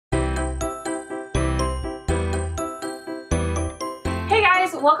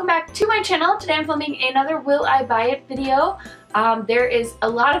welcome back to my channel. Today I'm filming another Will I Buy It video. There is a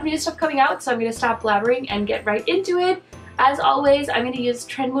lot of new stuff coming out, so I'm going to stop blabbering and get right into it. As always, I'm going to use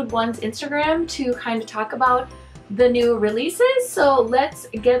Trendmood1's Instagram to kind of talk about the new releases, so let's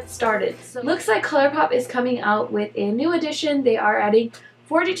get started. So looks like ColourPop is coming out with a new edition. They are adding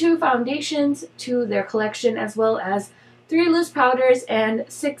 42 foundations to their collection, as well as 3 loose powders and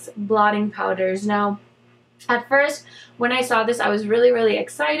 6 blotting powders. Now, at first, when I saw this, I was really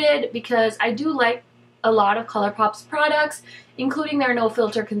excited because I do like a lot of ColourPop's products, including their no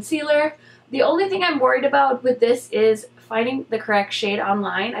filter concealer. The only thing I'm worried about with this is finding the correct shade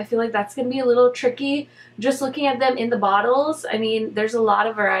online. I feel like that's going to be a little tricky just looking at them in the bottles. I mean, there's a lot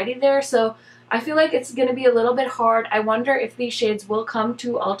of variety there, so I feel like it's going to be a little bit hard. I wonder if these shades will come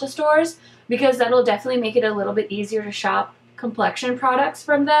to Ulta stores, because that'll definitely make it a little bit easier to shop complexion products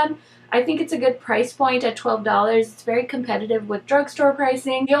from them. I think it's a good price point at $12. It's very competitive with drugstore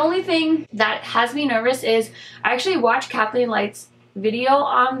pricing. The only thing that has me nervous is I actually watched Kathleen Light's video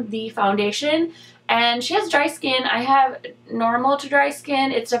on the foundation, and she has dry skin. I have normal to dry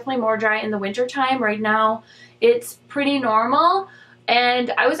skin. It's definitely more dry in the winter time. Right now it's pretty normal,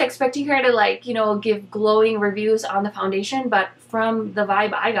 and I was expecting her to, like, you know, give glowing reviews on the foundation, but from the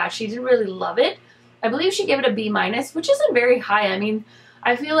vibe I got, she didn't really love it. I believe she gave it a B-, which isn't very high. I mean,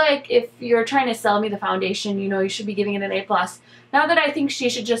 I feel like if you're trying to sell me the foundation, you know, you should be giving it an A+. Now that I think she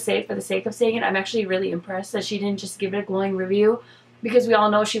should just say it for the sake of saying it, I'm actually really impressed that she didn't just give it a glowing review, because we all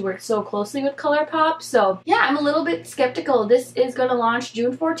know she worked so closely with ColourPop. So yeah, I'm a little bit skeptical. This is going to launch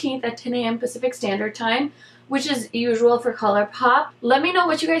June 14th at 10 a.m. Pacific Standard Time, which is usual for ColourPop. Let me know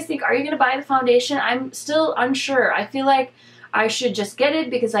what you guys think. Are you going to buy the foundation? I'm still unsure. I feel like I should just get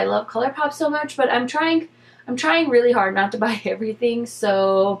it because I love ColourPop so much, but I'm trying really hard not to buy everything,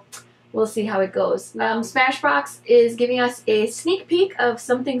 so we'll see how it goes. Smashbox is giving us a sneak peek of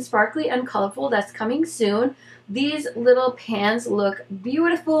something sparkly and colorful that's coming soon. These little pans look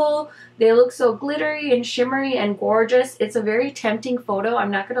beautiful. They look so glittery and shimmery and gorgeous. It's a very tempting photo,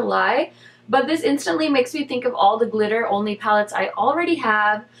 I'm not gonna lie, but this instantly makes me think of all the glitter only palettes I already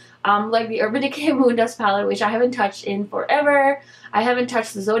have. Like the Urban Decay Moondust palette, which I haven't touched in forever. I haven't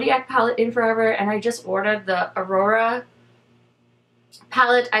touched the Zodiac palette in forever, and I just ordered the Aurora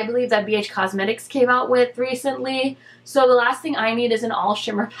palette, I believe, that BH Cosmetics came out with recently. So the last thing I need is an all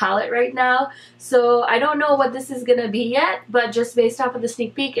shimmer palette right now. So I don't know what this is gonna be yet, but just based off of the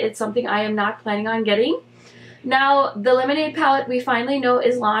sneak peek, it's something I am not planning on getting. Now, the Lemonade palette we finally know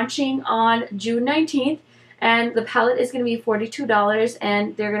is launching on June 19th. And the palette is going to be $42,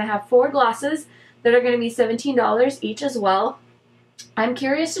 and they're going to have 4 glosses that are going to be $17 each as well. I'm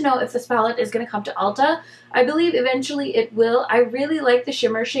curious to know if this palette is going to come to Ulta. I believe eventually it will. I really like the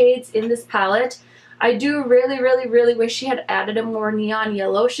shimmer shades in this palette. I do really wish she had added a more neon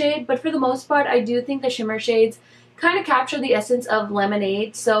yellow shade, but for the most part, I do think the shimmer shades kind of capture the essence of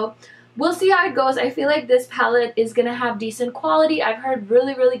Lemonade. So we'll see how it goes. I feel like this palette is going to have decent quality. I've heard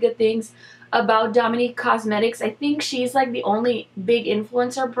really good things about Dominique Cosmetics. I think she's like the only big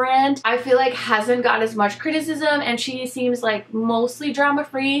influencer brand I feel like hasn't got as much criticism, and she seems like mostly drama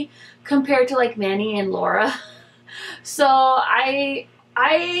free compared to like Manny and Laura. So I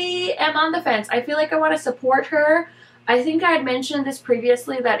am on the fence. I feel like I want to support her. I think I had mentioned this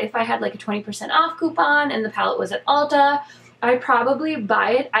previously, that if I had like a 20% off coupon and the palette was at Ulta, I'd probably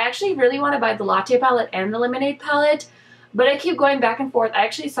buy it. I actually really want to buy the Latte palette and the Lemonade palette, but I keep going back and forth. I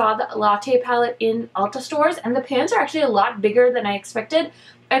actually saw the Latte palette in Ulta stores, and the pans are actually a lot bigger than I expected.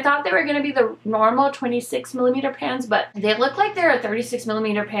 I thought they were going to be the normal 26mm pans, but they look like they're a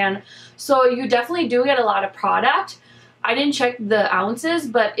 36mm pan. So you definitely do get a lot of product. I didn't check the ounces,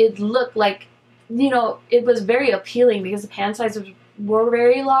 but it looked like, you know, it was very appealing because the pan sizes were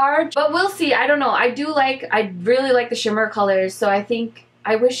very large. But we'll see. I don't know. I really like the shimmer colors, so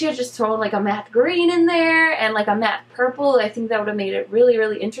I wish she had just thrown like a matte green in there and like a matte purple. I think that would have made it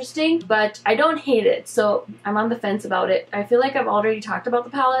really interesting, but I don't hate it, so I'm on the fence about it. I feel like I've already talked about the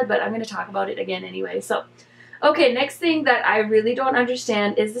palette, but I'm going to talk about it again anyway. So, okay, next thing that I really don't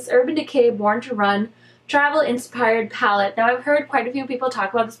understand is this Urban Decay Born to Run travel inspired palette. Now, I've heard quite a few people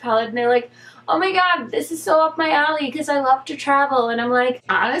talk about this palette, and they're like, oh my god, this is so up my alley because I love to travel. And I'm like,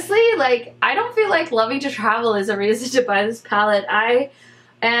 honestly, like, I don't feel like loving to travel is a reason to buy this palette. I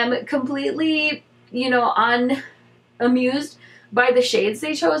am completely, you know, unamused by the shades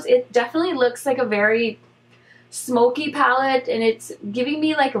they chose. It definitely looks like a very smoky palette, and it's giving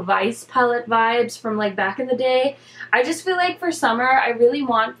me like Vice palette vibes from like back in the day. I just feel like for summer I really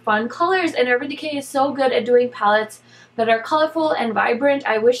want fun colors, and Urban Decay is so good at doing palettes that are colorful and vibrant.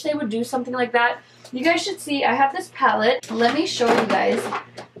 I wish they would do something like that you guys should see I have this palette. Let me show you guys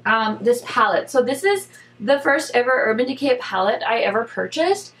this palette. So this is the first ever Urban Decay palette I ever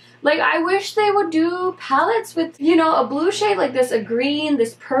purchased. Like, I wish they would do palettes with, you know, a blue shade like this, a green,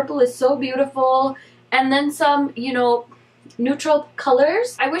 this purple is so beautiful, and then some, you know, neutral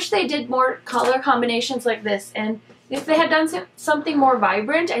colors. I wish they did more color combinations like this, and if they had done something more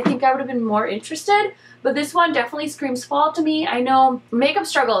vibrant, I think I would have been more interested. But this one definitely screams fall to me. I know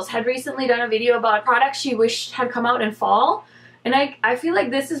MakeupStruggles had recently done a video about products she wished had come out in fall, and I feel like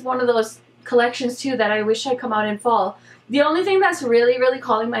this is one of those collections too that I wish had come out in fall. The only thing that's really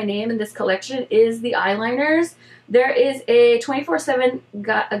calling my name in this collection is the eyeliners. There is a 24/7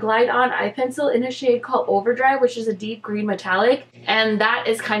 Glide On eye pencil in a shade called Overdrive, which is a deep green metallic, and that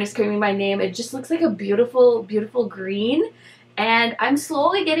is kind of screaming my name. It just looks like a beautiful green, and I'm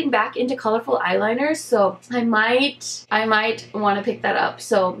slowly getting back into colorful eyeliners, so I might want to pick that up.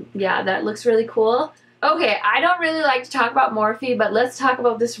 So yeah, that looks really cool. Okay, I don't really like to talk about Morphe, but let's talk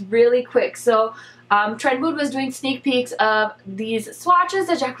about this really quick. So Trendmood was doing sneak peeks of these swatches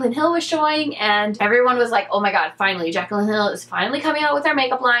that Jaclyn Hill was showing, and everyone was like, oh my god, finally, Jaclyn Hill is finally coming out with her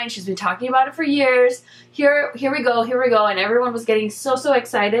makeup line. She's been talking about it for years. Here we go, and everyone was getting so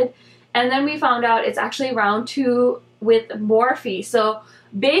excited. And then we found out it's actually round 2 with Morphe. So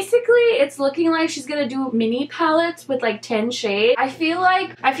basically, it's looking like she's gonna do mini palettes with like 10 shades. I feel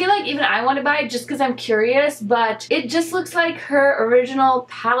like even I want to buy it just because I'm curious, but it just looks like her original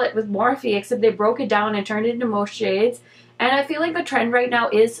palette with Morphe, except they broke it down and turned it into most shades. And I feel like the trend right now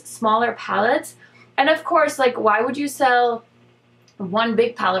is smaller palettes. And of course, like, why would you sell one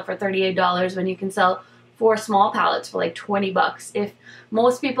big palette for $38 when you can sell 4 small palettes for like 20 bucks? If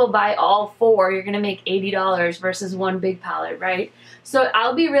most people buy all 4, you're gonna make $80 versus one big palette, right? So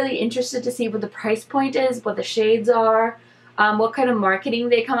I'll be really interested to see what the price point is, what the shades are, what kind of marketing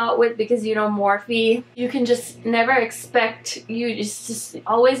they come out with, because, you know, Morphe, you can just never expect, you just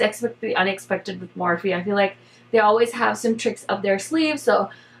always expect the unexpected with Morphe. I feel like they always have some tricks up their sleeve, so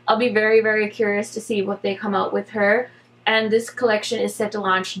I'll be very curious to see what they come out with her. And this collection is set to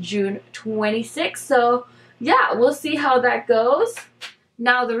launch June 26th, so yeah, we'll see how that goes.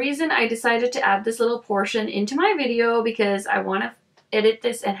 Now, the reason I decided to add this little portion into my video, because I want to edit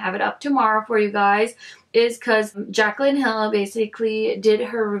this and have it up tomorrow for you guys, is because Jaclyn Hill basically did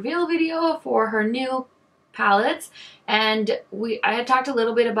her reveal video for her new palettes, and I had talked a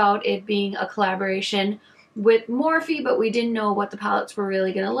little bit about it being a collaboration with Morphe, but we didn't know what the palettes were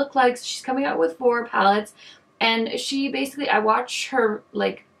really going to look like. So she's coming out with 4 palettes, and she basically, I watched her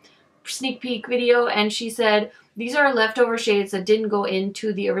like sneak peek video, and she said these are leftover shades that didn't go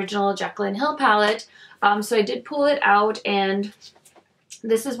into the original Jaclyn Hill palette. So I did pull it out, and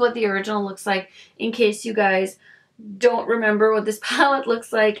this is what the original looks like in case you guys don't remember what this palette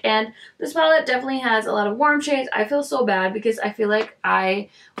looks like. And this palette definitely has a lot of warm shades. I feel so bad because I feel like I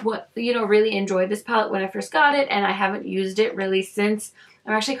really enjoyed this palette when I first got it, and I haven't used it really since.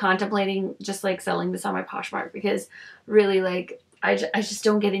 I'm actually contemplating just like selling this on my Poshmark because really, like, I just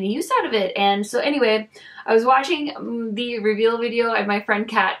don't get any use out of it. And so anyway, I was watching the reveal video, and my friend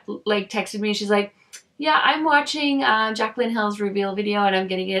Kat like texted me. She's like, yeah, I'm watching Jaclyn Hill's reveal video and I'm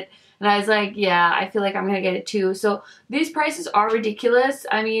getting it. And I was like, yeah, I feel like I'm gonna get it too. So these prices are ridiculous.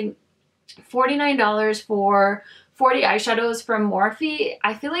 I mean, $49 for 40 eyeshadows from Morphe,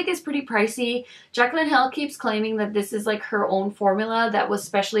 I feel like is pretty pricey. Jaclyn Hill keeps claiming that this is like her own formula that was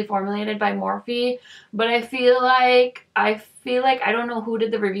specially formulated by Morphe, but I feel like, I don't know who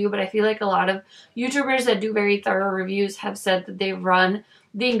did the review, but I feel like a lot of YouTubers that do very thorough reviews have said that they run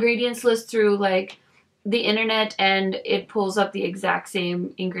the ingredients list through like the internet, and it pulls up the exact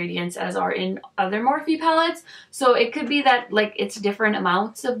same ingredients as are in other Morphe palettes. So it could be that like it's different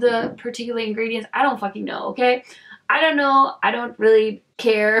amounts of the particular ingredients. I don't fucking know, okay? I don't know. I don't really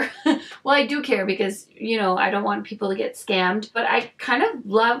care. Well, I do care because, you know, I don't want people to get scammed, but I kind of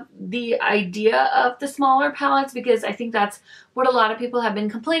love the idea of the smaller palettes because I think that's what a lot of people have been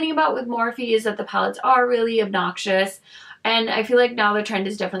complaining about with Morphe, is that the palettes are really obnoxious. And I feel like now the trend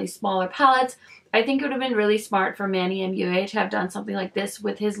is definitely smaller palettes. I think it would have been really smart for Manny MUA to have done something like this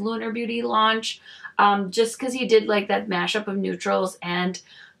with his Lunar Beauty launch, just because he did like that mashup of neutrals and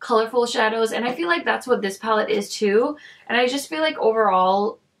colorful shadows, and I feel like that's what this palette is too. And I just feel like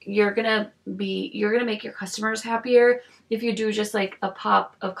overall you're gonna make your customers happier if you do just like a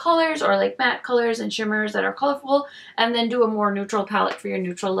pop of colors or like matte colors and shimmers that are colorful, and then do a more neutral palette for your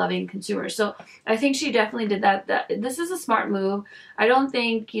neutral loving consumers. So I think she definitely did that. This is a smart move. I don't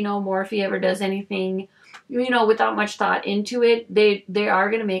think, you know, Morphe ever does anything, you know, without much thought into it. They are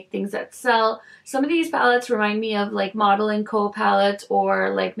going to make things that sell. Some of these palettes remind me of like Model & Co palettes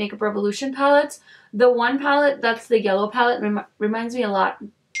or like Makeup Revolution palettes. The one palette, that's the yellow palette, reminds me a lot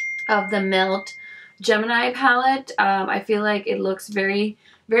of the Melt Gemini palette. I feel like it looks very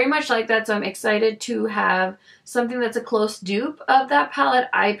much like that, so I'm excited to have something that's a close dupe of that palette.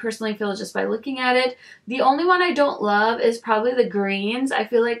 I personally feel just by looking at it. The only one I don't love is probably the greens. I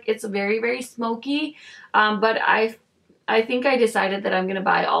feel like it's very smoky, but I think I decided that I'm going to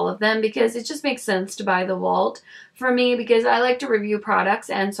buy all of them because it just makes sense to buy the Vault for me because I like to review products,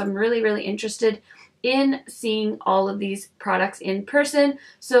 and so I'm really interested in seeing all of these products in person.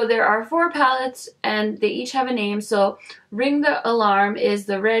 So there are 4 palettes and they each have a name. So Ring the Alarm is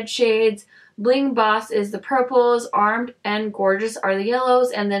the red shades, Bling Boss is the purples, Armed and Gorgeous are the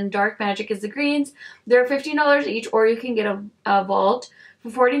yellows, and then Dark Magic is the greens. They're $15 each, or you can get a Vault for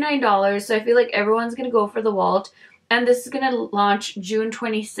 $49. So I feel like everyone's gonna go for the Vault, and this is gonna launch June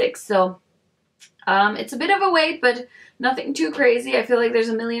 26th. So it's a bit of a wait, but nothing too crazy. I feel like there's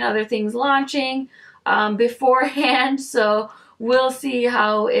a million other things launching beforehand, so we'll see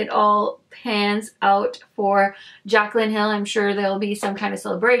how it all pans out for Jaclyn Hill. I'm sure there'll be some kind of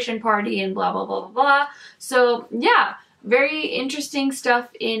celebration party and blah blah. So yeah, very interesting stuff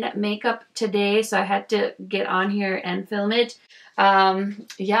in makeup today, so I had to get on here and film it.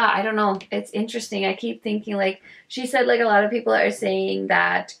 Yeah, I don't know, it's interesting. I keep thinking, like she said, like a lot of people are saying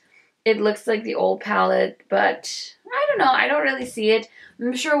that it looks like the old palette, but I don't know, I don't really see it.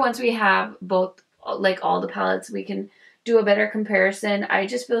 I'm sure once we have both, like all the palettes, we can do a better comparison. I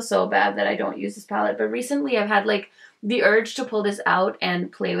just feel so bad that I don't use this palette, but recently I've had like the urge to pull this out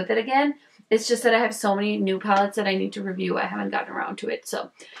and play with it again. It's just that I have so many new palettes that I need to review. I haven't gotten around to it. So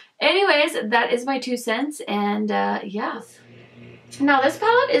anyways, that is my 2 cents, and yeah. Now this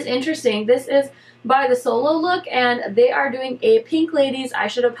palette is interesting. This is by the Solo Look, and they are doing a Pink Ladies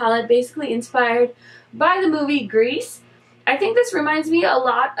eyeshadow palette basically inspired by the movie Grease. I think this reminds me a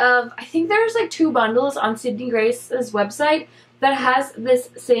lot of, I think there's like 2 bundles on Sydney Grace's website that has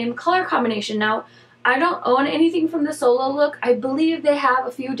this same color combination. Now, I don't own anything from the Solo Look. I believe they have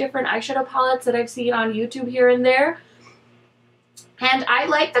a few different eyeshadow palettes that I've seen on YouTube here and there. And I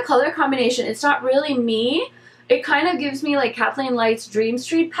like the color combination. It's not really me. It kind of gives me like Kathleen Light's Dream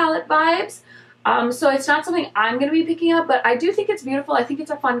Street palette vibes. So it's not something I'm going to be picking up, but I do think it's beautiful. I think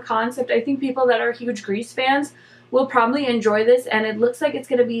it's a fun concept. I think people that are huge Grease fans will probably enjoy this, and it looks like it's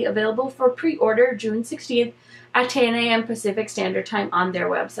going to be available for pre-order June 16th at 10 a.m. Pacific Standard Time on their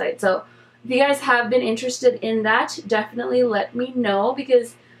website. So if you guys have been interested in that, definitely let me know,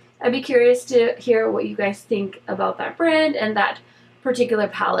 because I'd be curious to hear what you guys think about that brand and that particular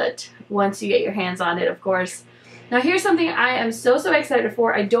palette once you get your hands on it, of course. Now here's something I am so excited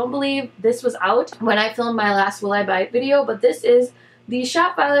for. I don't believe this was out when I filmed my last Will I Buy It video, but this is the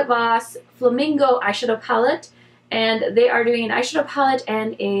Shop Violet Voss Flamingo eyeshadow palette, and they are doing an eyeshadow palette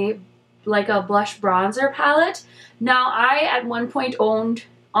and a blush bronzer palette. Now I at one point owned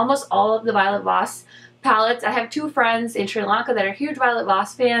almost all of the Violet Voss palettes. I have 2 friends in Sri Lanka that are huge Violet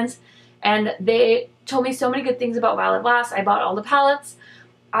Voss fans, and they told me so many good things about Violet Voss. I bought all the palettes.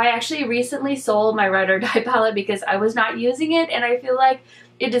 I actually recently sold my Ride or Die palette because I was not using it, and I feel like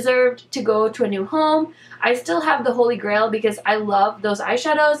it deserved to go to a new home. I still have the Holy Grail because I love those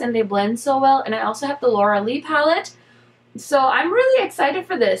eyeshadows and they blend so well, and I also have the Laura Lee palette. So I'm really excited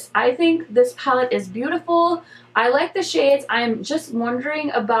for this. I think this palette is beautiful. I like the shades. I'm just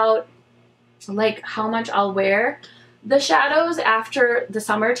wondering about like how much I'll wear the shadows after the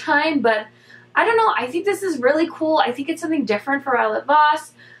summertime, but I don't know. I think this is really cool. I think it's something different for Violet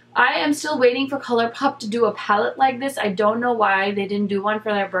Voss. I am still waiting for ColourPop to do a palette like this. I don't know why they didn't do one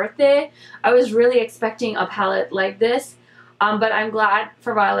for their birthday. I was really expecting a palette like this, but I'm glad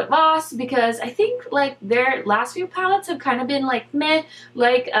for Violet Voss because I think like their last few palettes have kind of been like meh.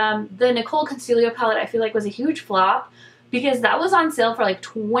 Like the Nicole Concealio palette I feel like was a huge flop because that was on sale for like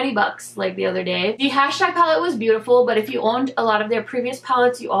 20 bucks like the other day. The Hashtag palette was beautiful, but if you owned a lot of their previous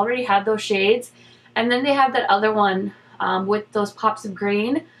palettes, you already had those shades. And then they have that other one with those pops of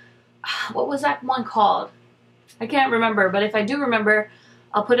green. What was that one called? I can't remember, but if I do remember,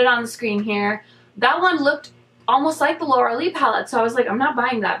 I'll put it on the screen here. That one looked almost like the Laura Lee palette, so I was like, I'm not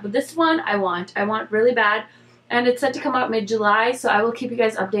buying that. But this one I want really bad. And it's set to come out mid-July, so I will keep you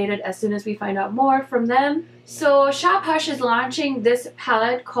guys updated as soon as we find out more from them. So Shop Hush is launching this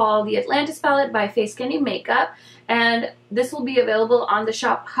palette called the Atlantis palette by Face Candy Makeup, and this will be available on the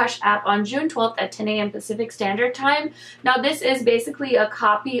Shop Hush app on June 12th at 10 a.m. Pacific Standard Time. Now this is basically a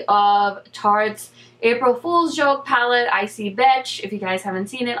copy of Tarte's April Fool's Joke palette, Icy Betch. If you guys haven't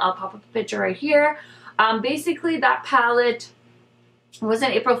seen it, I'll pop up a picture right here. Basically, that palette was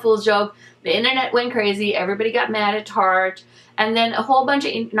an April Fool's joke. The internet went crazy. Everybody got mad at Tarte. And then a whole bunch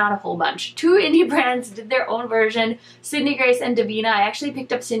of, not a whole bunch, 2 indie brands did their own version, Sydney Grace and Davina. I actually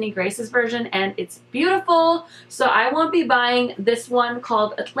picked up Sydney Grace's version and it's beautiful. So I won't be buying this one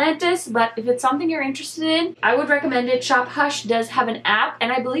called Atlantis, but if it's something you're interested in, I would recommend it. Shop Hush does have an app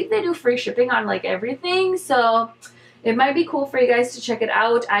and I believe they do free shipping on like everything. So it might be cool for you guys to check it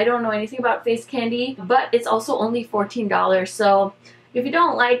out. I don't know anything about face candy, but it's also only $14. So if you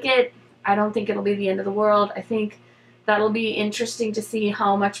don't like it, I don't think it'll be the end of the world. I think that'll be interesting to see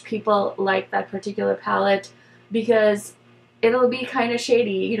how much people like that particular palette, because it'll be kind of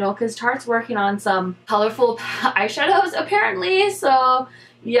shady, you know, because Tarte's working on some colorful eyeshadows apparently. So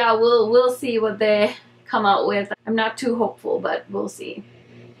yeah, we'll see what they come out with. I'm not too hopeful, but we'll see.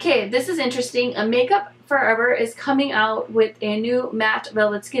 Okay, this is interesting. Makeup Forever is coming out with a new matte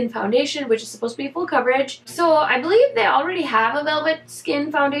velvet skin foundation, which is supposed to be full coverage. So I believe they already have a velvet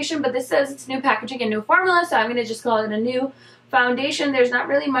skin foundation, but this says it's new packaging and new formula, so I'm going to just call it a new foundation. There's not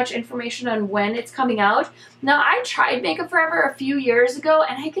really much information on when it's coming out. Now, I tried Makeup Forever a few years ago,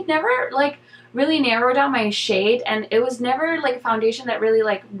 and I could never, like, really narrow down my shade, and it was never, like, a foundation that really,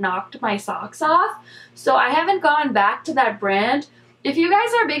 like, knocked my socks off. So I haven't gone back to that brand. If you guys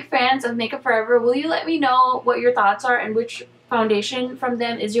are big fans of Makeup Forever, will you let me know what your thoughts are and which foundation from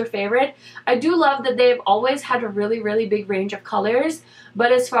them is your favorite? I do love that they've always had a really big range of colors,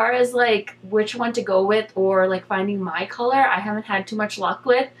 but as far as like which one to go with or like finding my color, I haven't had too much luck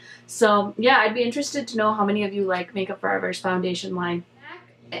with. So yeah, I'd be interested to know how many of you like Makeup Forever's foundation line.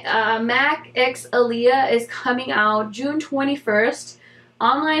 MAC X Aaliyah is coming out June 21st,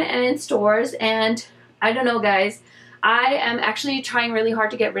 online and in stores, and I don't know guys, I am actually trying really hard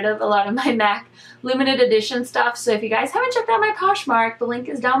to get rid of a lot of my MAC limited edition stuff. So if you guys haven't checked out my Poshmark, the link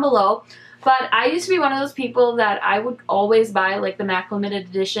is down below. But I used to be one of those people that I would always buy like the MAC limited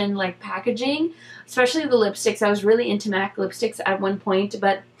edition like packaging, especially the lipsticks. I was really into MAC lipsticks at one point,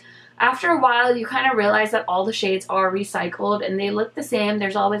 but after a while you kind of realize that all the shades are recycled and they look the same.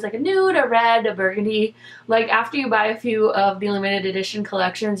 There's always like a nude, a red, a burgundy. Like after you buy a few of the limited edition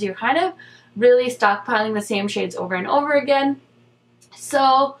collections, you're kind of really stockpiling the same shades over and over again.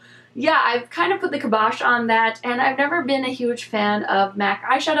 So yeah, I've kind of put the kibosh on that, and I've never been a huge fan of MAC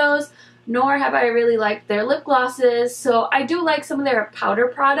eyeshadows, nor have I really liked their lip glosses. So I do like some of their powder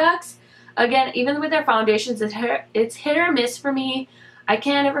products. Again, even with their foundations, it's hit or miss for me. I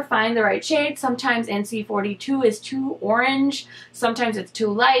can't ever find the right shade. Sometimes NC42 is too orange, sometimes it's too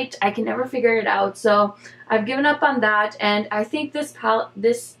light. I can never figure it out. So I've given up on that, and I think this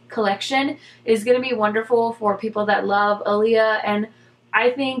collection is going to be wonderful for people that love Aaliyah, and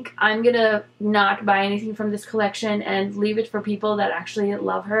I think I'm going to not buy anything from this collection and leave it for people that actually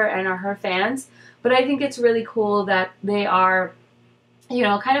love her and are her fans. But I think it's really cool that they are, you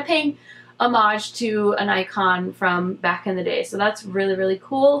know, kind of paying homage to an icon from back in the day. So that's really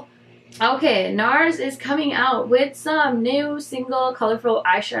cool. Okay, NARS is coming out with some new single colorful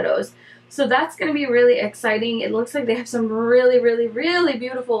eyeshadows. So that's going to be really exciting. It looks like they have some really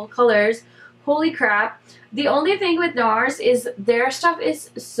beautiful colors. Holy crap. The only thing with NARS is their stuff is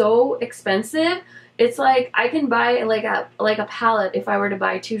so expensive. It's like I can buy like a palette if I were to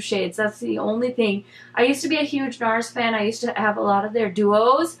buy 2 shades. That's the only thing. I used to be a huge NARS fan. I used to have a lot of their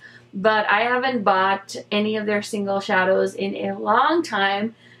duos, but I haven't bought any of their single shadows in a long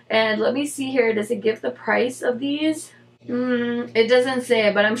time. And let me see here. Does it give the price of these? It doesn't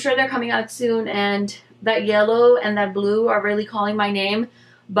say, but I'm sure they're coming out soon, and that yellow and that blue are really calling my name,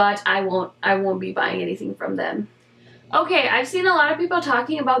 but I won't be buying anything from them. Okay, I've seen a lot of people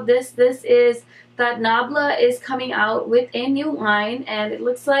talking about this. This is that Nabla is coming out with a new line, and it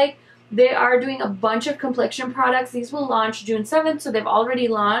looks like they are doing a bunch of complexion products. These will launch June 7th, so they've already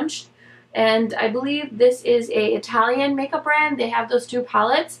launched. And I believe this is a Italian makeup brand. They have those 2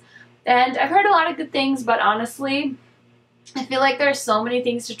 palettes. And I've heard a lot of good things, but honestly, I feel like there's so many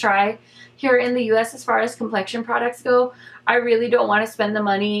things to try here in the US as far as complexion products go. I really don't want to spend the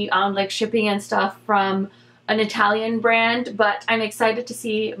money on like shipping and stuff from an Italian brand, but I'm excited to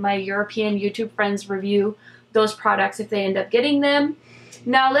see my European YouTube friends review those products if they end up getting them.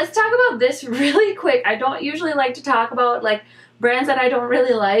 Now let's talk about this really quick. I don't usually like to talk about like brands that I don't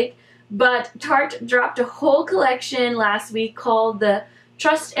really like, but Tarte dropped a whole collection last week called the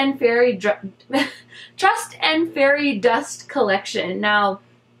Trust and Fairy Dust Collection. Now,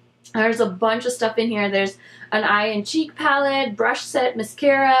 there's a bunch of stuff in here. There's an eye and cheek palette, brush set,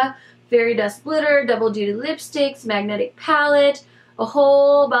 mascara, fairy dust glitter, double duty lipsticks, magnetic palette, a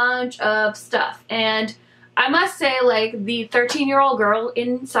whole bunch of stuff. And I must say, like, the 13-year-old girl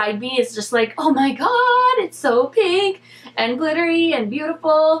inside me is just like, oh my god, it's so pink and glittery and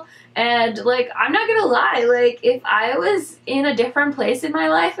beautiful. And, like, I'm not gonna lie, like, if I was in a different place in my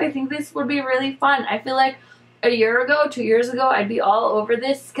life, I think this would be really fun. I feel like a year ago, 2 years ago, I'd be all over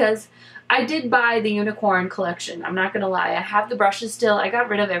this because I did buy the unicorn collection. I'm not gonna lie. I have the brushes still. I got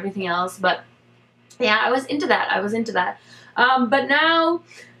rid of everything else, but yeah, I was into that. I was into that. But now,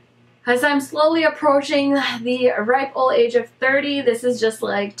 as I'm slowly approaching the ripe old age of 30, this is just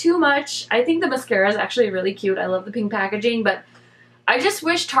like too much. I think the mascara is actually really cute. I love the pink packaging, but I just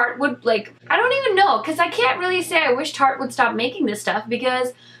wish Tarte would, like, I don't even know, because I can't really say I wish Tarte would stop making this stuff,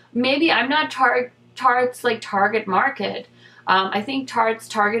 because maybe I'm not Tarte's like target market. I think Tarte's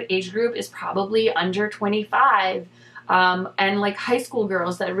target age group is probably under 25, and like high school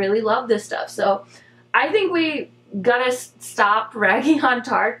girls that really love this stuff. So I think we gotta stop ragging on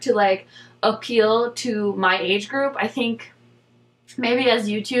Tarte to like appeal to my age group. I think maybe as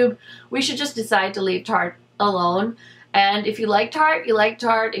YouTube, we should just decide to leave Tarte alone. And if you like Tarte, you like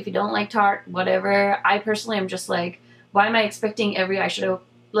Tarte. If you don't like Tarte, whatever. I personally am just like, why am I expecting every eyeshadow,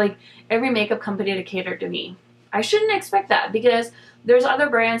 like every makeup company to cater to me? I shouldn't expect that, because there's other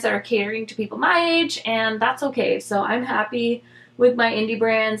brands that are catering to people my age, and that's okay. So I'm happy with my indie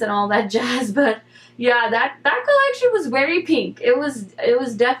brands and all that jazz. But yeah, that collection was very pink. It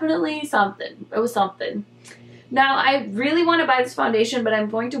was definitely something. It was something. Now I really want to buy this foundation, but I'm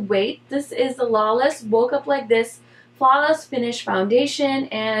going to wait. This is the Lawless Woke Up Like This Flawless Finish Foundation,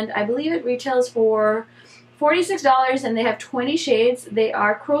 and I believe it retails for $46, and they have 20 shades. They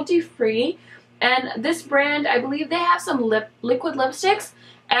are cruelty free, and this brand, I believe they have some liquid lipsticks,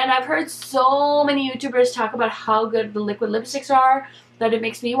 and I've heard so many YouTubers talk about how good the liquid lipsticks are that it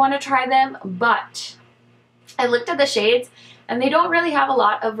makes me want to try them. But I looked at the shades, and they don't really have a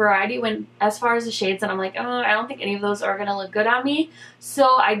lot of variety as far as the shades, and I'm like, oh, I don't think any of those are gonna look good on me.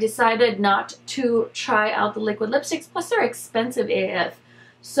 So I decided not to try out the liquid lipsticks, plus they're expensive AF.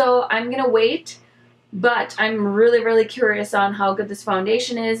 So I'm gonna wait, but I'm really, really curious on how good this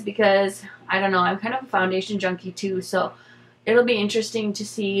foundation is, because I don't know, I'm kind of a foundation junkie too, so it'll be interesting to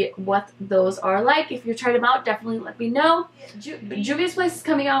see what those are like. If you tried them out, definitely let me know. Juvia's Place is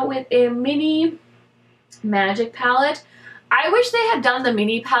coming out with a mini magic palette. I wish they had done the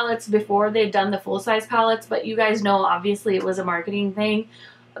mini palettes before they'd done the full-size palettes, but you guys know, obviously, it was a marketing thing.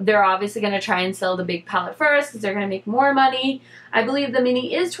 They're obviously going to try and sell the big palette first because they're going to make more money. I believe the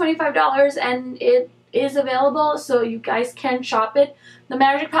mini is $25, and it is available, so you guys can shop it. The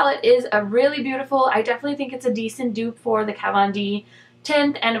magic palette is a really beautiful. I definitely think it's a decent dupe for the Kat Von D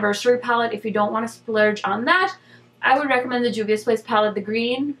 10th anniversary palette. If you don't want to splurge on that, I would recommend the Juvia's Place palette.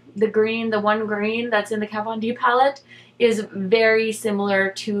 The one green that's in the Kat Von D palette is very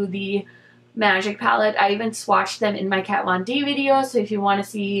similar to the magic palette. I even swatched them in my Kat Von D video, so if you want to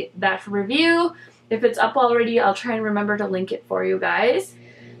see that review, if it's up already, I'll try and remember to link it for you guys.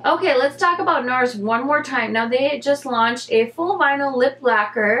 Okay, let's talk about NARS one more time. Now, they just launched a full vinyl lip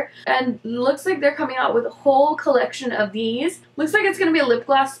lacquer, and looks like they're coming out with a whole collection of these. Looks like it's going to be a lip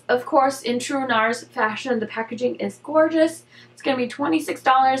gloss, of course, in true NARS fashion. The packaging is gorgeous. It's going to be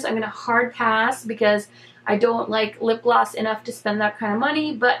 $26. I'm going to hard pass because I don't like lip gloss enough to spend that kind of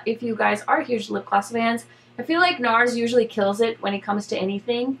money, but if you guys are huge lip gloss fans, I feel like NARS usually kills it when it comes to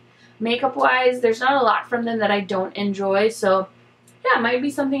anything. Makeup-wise, there's not a lot from them that I don't enjoy, so yeah, it might be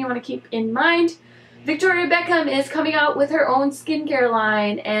something you want to keep in mind. Victoria Beckham is coming out with her own skincare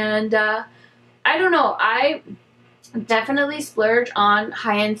line, and I don't know, I definitely splurge on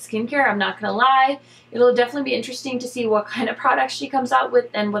high-end skincare, I'm not gonna lie. It'll definitely be interesting to see what kind of products she comes out with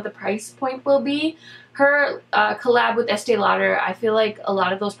and what the price point will be. Her collab with Estee Lauder, I feel like a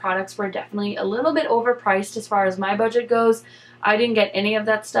lot of those products were definitely a little bit overpriced as far as my budget goes. I didn't get any of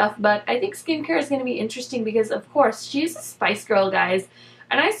that stuff, but I think skincare is going to be interesting because, of course, she's a Spice Girl, guys.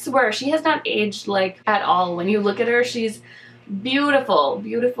 And I swear, she has not aged, like, at all. When you look at her, she's beautiful,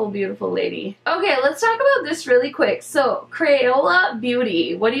 beautiful, beautiful lady. Okay, let's talk about this really quick. So, Crayola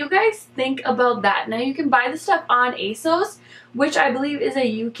Beauty. What do you guys think about that? Now, you can buy the stuff on ASOS, which I believe is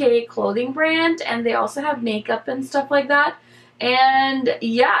a UK clothing brand, and they also have makeup and stuff like that. And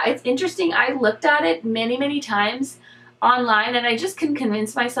yeah, it's interesting. I looked at it many, many times online, and I just couldn't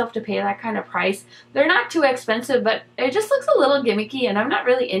convince myself to pay that kind of price. They're not too expensive, but it just looks a little gimmicky, and I'm not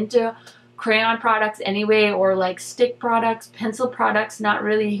really into crayon products anyway, or like stick products, pencil products. Not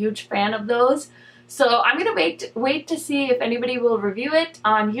really a huge fan of those. So I'm gonna wait to see if anybody will review it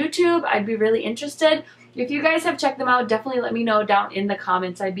on YouTube. I'd be really interested. If you guys have checked them out, definitely let me know down in the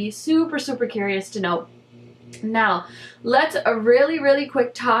comments. I'd be super, super curious to know. Now, let's really, really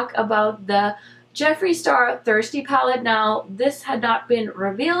quick talk about the Jeffree Star Thirsty palette. Now, this had not been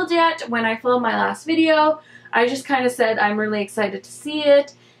revealed yet when I filmed my last video. I just kind of said I'm really excited to see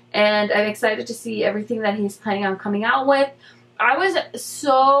it, and I'm excited to see everything that he's planning on coming out with. I was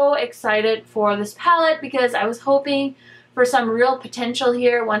so excited for this palette because I was hoping for some real potential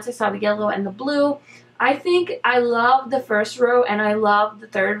here once I saw the yellow and the blue. I think I love the first row and I love the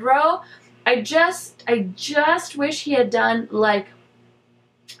third row. I just wish he had done like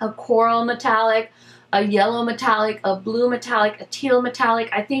a coral metallic, a yellow metallic, a blue metallic, a teal metallic.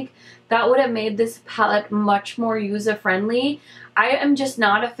 I think that would have made this palette much more user-friendly. I am just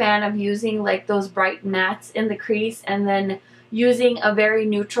not a fan of using like those bright mattes in the crease and then using a very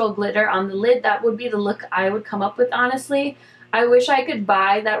neutral glitter on the lid. That would be the look I would come up with, honestly. I wish I could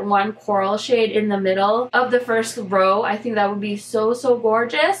buy that one coral shade in the middle of the first row. I think that would be so, so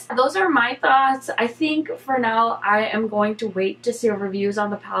gorgeous. Those are my thoughts. I think for now I am going to wait to see reviews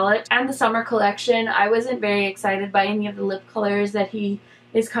on the palette and the summer collection. I wasn't very excited by any of the lip colors that he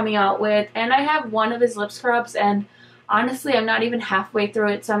is coming out with, and I have one of his lip scrubs, and honestly I'm not even halfway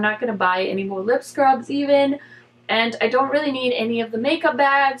through it, so I'm not going to buy any more lip scrubs even. And I don't really need any of the makeup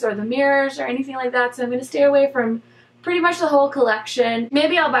bags or the mirrors or anything like that, so I'm going to stay away from pretty much the whole collection.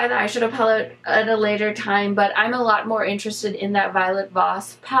 Maybe I'll buy the eyeshadow palette at a later time, but I'm a lot more interested in that Violet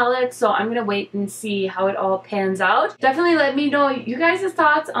Voss palette, so I'm gonna wait and see how it all pans out. Definitely let me know you guys'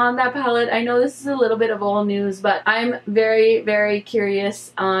 thoughts on that palette. I know this is a little bit of old news, but I'm very, very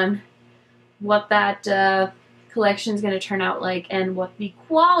curious on what that collection is going to turn out like and what the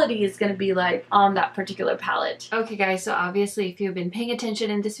quality is going to be like on that particular palette. Okay guys, so obviously if you've been paying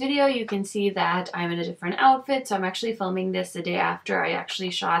attention in this video, you can see that I'm in a different outfit. So I'm actually filming this the day after I actually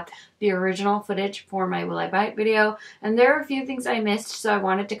shot the original footage for my Will I Buy It video, and there are a few things I missed, so I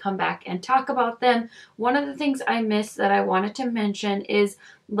wanted to come back and talk about them. One of the things I missed that I wanted to mention is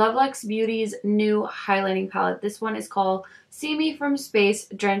Luxe Beauty's new highlighting palette. This one is called See Me From Space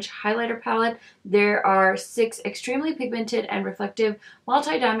Drench Highlighter Palette. There are 6 extremely pigmented and reflective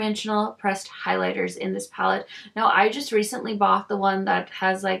multi-dimensional pressed highlighters in this palette. Now, I just recently bought the one that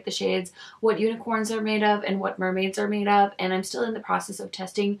has like the shades What Unicorns Are Made Of and What Mermaids Are Made Of, and I'm still in the process of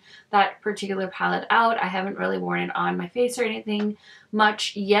testing that particular palette out. I haven't really worn it on my face or anything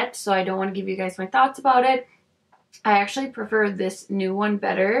much yet, so I don't want to give you guys my thoughts about it. I actually prefer this new one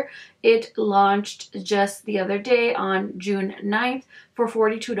better. It launched just the other day on June 9th for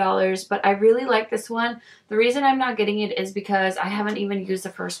 $42, but I really like this one. The reason I'm not getting it is because I haven't even used the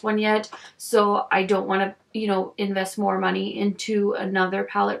first one yet, so I don't want to, you know, invest more money into another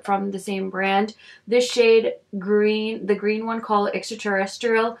palette from the same brand. This shade green, the green one called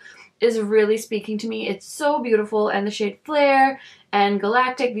Extraterrestrial, is really speaking to me. It's so beautiful, and the shade Flare and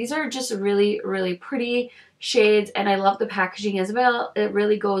Galactic, these are just really, really pretty shades, and I love the packaging as well. It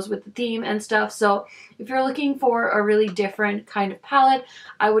really goes with the theme and stuff. So if you're looking for a really different kind of palette,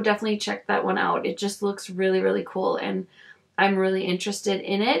 I would definitely check that one out. It just looks really, really cool, and I'm really interested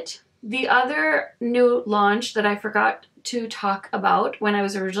in it. The other new launch that I forgot to talk about when I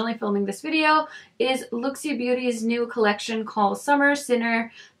was originally filming this video is Luxe Beauty's new collection called Summer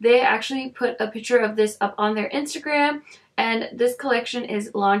Sinner. They actually put a picture of this up on their Instagram, and this collection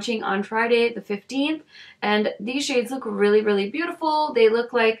is launching on Friday the 15th, and these shades look really, really beautiful. They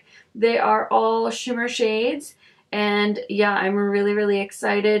look like they are all shimmer shades, and yeah, I'm really, really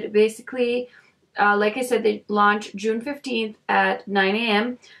excited. Basically, like I said, they launch June 15th at 9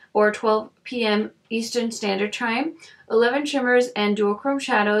 a.m. or 12 p.m. Eastern Standard Time. 11 shimmers and duochrome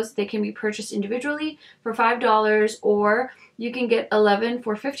shadows. They can be purchased individually for $5, or you can get 11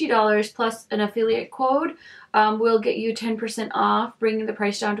 for $50 plus an affiliate code. Will get you 10% off, bringing the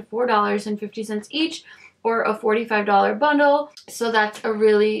price down to $4.50 each, or a $45 bundle. So that's a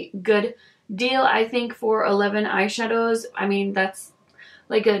really good deal, I think, for 11 eyeshadows. I mean, that's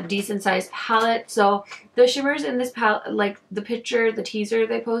like a decent sized palette. So the shimmers in this palette, like the picture, the teaser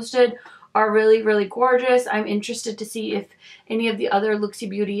they posted, are really, really gorgeous. I'm interested to see if any of the other Luxe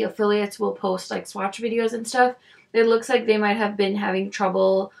Beauty affiliates will post like swatch videos and stuff. It looks like they might have been having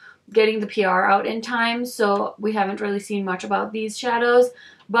trouble getting the PR out in time, so we haven't really seen much about these shadows.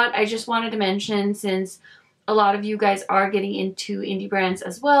 But I just wanted to mention, since a lot of you guys are getting into indie brands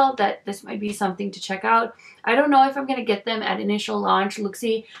as well, that this might be something to check out. I don't know if I'm going to get them at initial launch. Luxe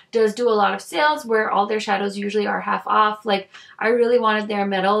does do a lot of sales where all their shadows usually are half off. Like, I really wanted their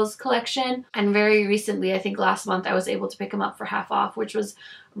metals collection, and very recently, I think last month, I was able to pick them up for half off, which was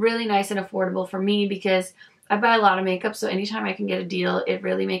really nice and affordable for me because I buy a lot of makeup, so anytime I can get a deal, it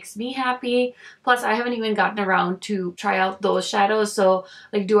really makes me happy. Plus, I haven't even gotten around to try out those shadows, so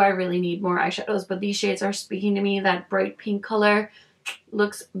like, do I really need more eyeshadows? But these shades are speaking to me. That bright pink color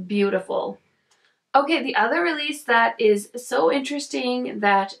looks beautiful. Okay, the other release that is so interesting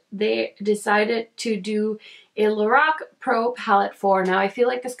that they decided to do a Lorac Pro palette for. Now, I feel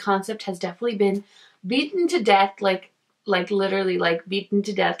like this concept has definitely been beaten to death, like literally like beaten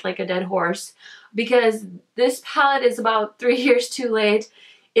to death like a dead horse, because this palette is about 3 years too late.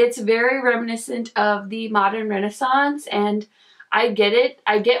 It's very reminiscent of the modern Renaissance, and I get it.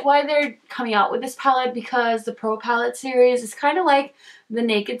 I get why they're coming out with this palette, because the Pro palette series is kind of like the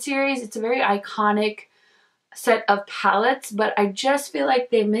Naked series. It's a very iconic set of palettes, but I just feel like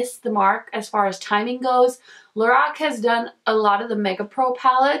they missed the mark as far as timing goes. Lorac has done a lot of the Mega Pro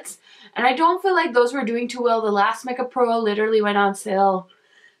palettes, and I don't feel like those were doing too well. The last Mega Pro literally went on sale,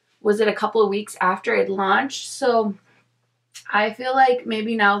 was it a couple of weeks after it launched? So I feel like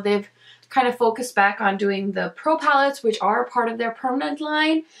maybe now they've kind of focused back on doing the Pro palettes, which are part of their permanent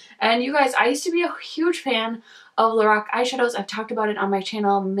line. And you guys, I used to be a huge fan of Lorac eyeshadows. I've talked about it on my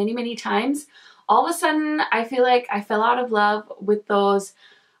channel many, many times. All of a sudden, I feel like I fell out of love with those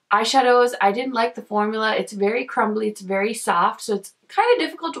eyeshadows. I didn't like the formula. It's very crumbly, it's very soft, so it's kind of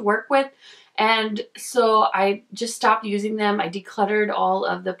difficult to work with. And so I just stopped using them. I decluttered all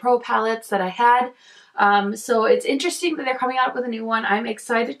of the Pro palettes that I had. So it's interesting that they're coming out with a new one. I'm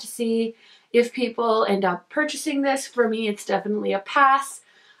excited to see if people end up purchasing this. For me, it's definitely a pass.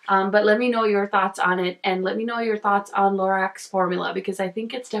 But let me know your thoughts on it, and let me know your thoughts on Lorac's formula, because I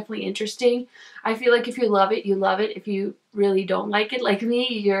think it's definitely interesting. I feel like if you love it, you love it. If you really don't like it, like me,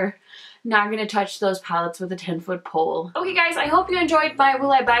 you're not going to touch those palettes with a 10-foot pole. Okay guys, I hope you enjoyed my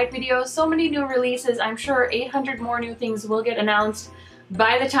Will I Buy It video. So many new releases. I'm sure 800 more new things will get announced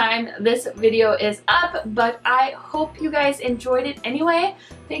by the time this video is up, but I hope you guys enjoyed it anyway.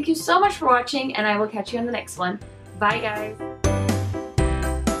 Thank you so much for watching, and I will catch you in the next one. Bye guys.